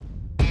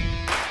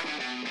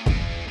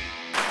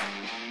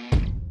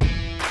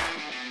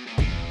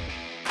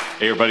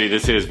Hey everybody,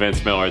 this is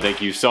Vince Miller.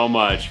 Thank you so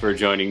much for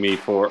joining me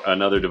for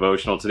another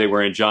devotional. Today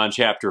we're in John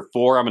chapter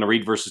 4. I'm going to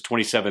read verses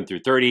 27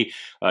 through 30.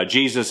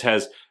 Jesus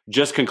has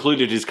just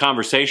concluded his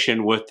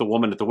conversation with the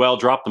woman at the well,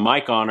 dropped the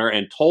mic on her,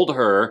 and told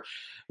her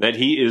that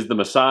he is the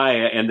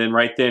Messiah. And then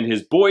right then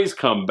his boys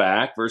come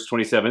back, verse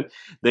 27.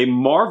 They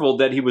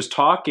marveled that he was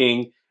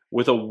talking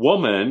with a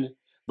woman,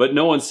 but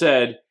no one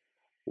said,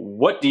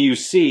 "What do you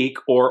seek?"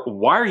 or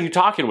 "Why are you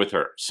talking with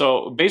her?"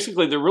 So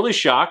basically, they're really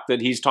shocked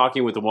that he's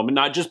talking with a woman,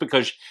 not just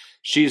because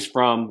she's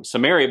from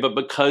Samaria, but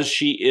because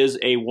she is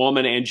a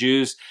woman, and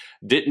Jews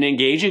didn't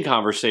engage in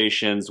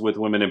conversations with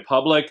women in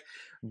public.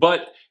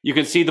 But you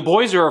can see the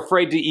boys are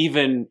afraid to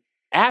even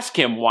ask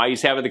him why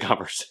he's having the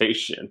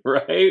conversation,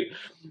 right?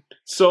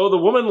 So the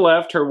woman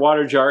left her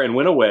water jar and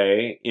went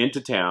away into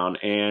town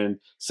and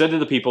said to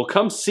the people,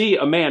 "Come see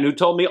a man who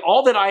told me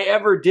all that I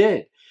ever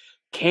did.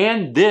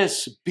 Can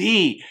this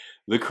be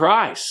the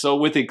Christ?" So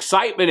with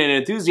excitement and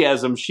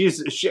enthusiasm,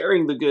 she's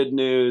sharing the good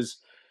news.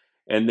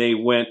 And they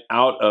went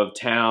out of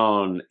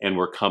town and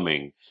were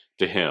coming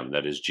to him,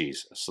 that is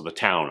Jesus. So the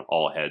town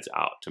all heads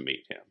out to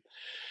meet him.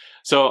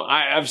 So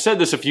I've said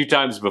this a few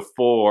times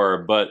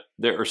before, but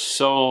there are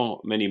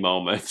so many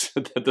moments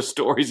that the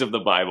stories of the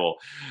Bible,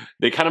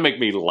 they kind of make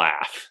me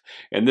laugh.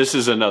 And this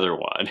is another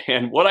one.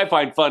 And what I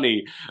find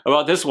funny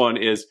about this one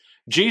is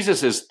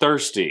Jesus is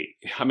thirsty.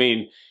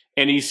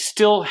 And he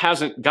still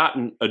hasn't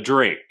gotten a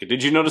drink.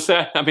 Did you notice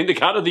that? The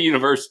God of the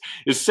universe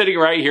is sitting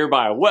right here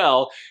by a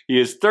well. He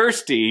is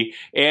thirsty,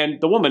 and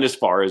the woman, as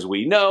far as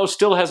we know,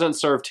 still hasn't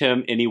served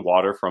him any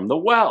water from the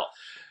well.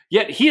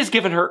 Yet he has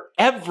given her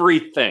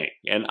everything,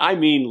 and I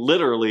mean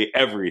literally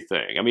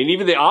everything.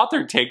 Even the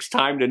author takes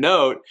time to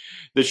note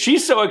that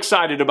she's so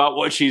excited about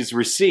what she's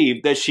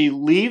received that she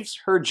leaves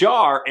her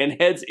jar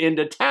and heads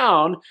into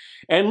town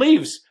and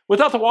leaves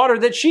without the water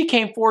that she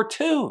came for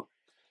too.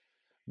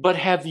 But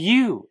have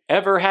you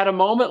ever had a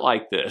moment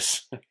like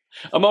this?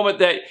 A moment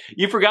that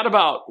you forgot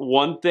about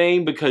one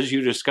thing because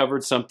you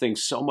discovered something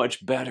so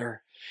much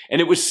better.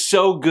 And it was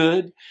so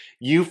good,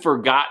 you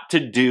forgot to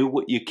do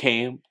what you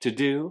came to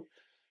do?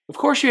 Of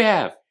course you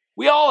have.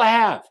 We all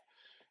have.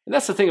 And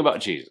that's the thing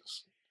about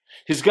Jesus.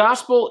 His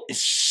gospel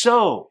is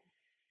so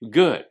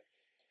good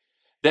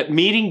that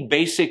meeting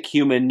basic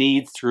human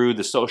needs through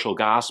the social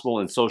gospel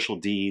and social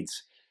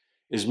deeds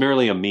is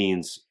merely a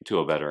means to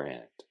a better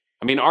end.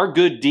 Our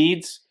good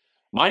deeds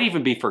might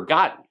even be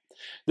forgotten.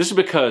 This is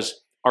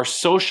because our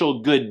social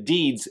good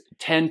deeds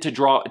tend to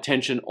draw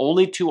attention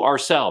only to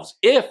ourselves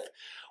if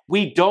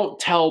we don't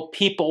tell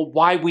people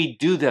why we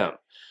do them.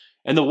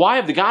 And the why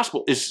of the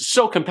gospel is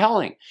so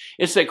compelling.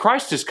 It's that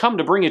Christ has come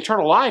to bring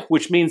eternal life,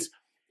 which means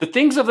the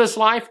things of this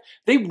life,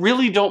 they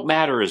really don't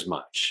matter as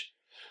much.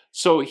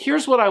 So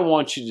here's what I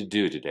want you to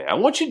do today. I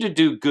want you to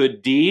do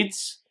good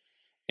deeds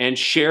and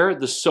share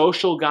the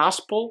social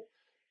gospel.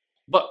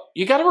 But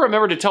you got to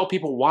remember to tell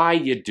people why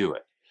you do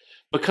it.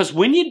 Because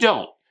when you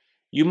don't,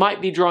 you might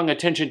be drawing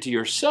attention to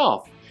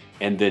yourself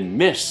and then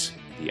miss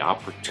the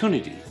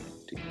opportunity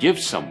to give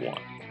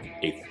someone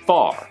a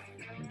far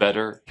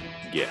better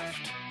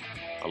gift.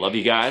 I love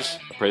you guys.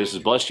 I pray this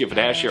has blessed you. If it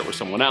has, share it with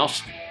someone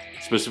else.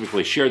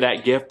 Specifically, share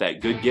that gift, that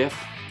good gift.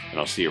 And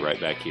I'll see you right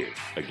back here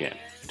again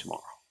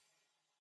tomorrow.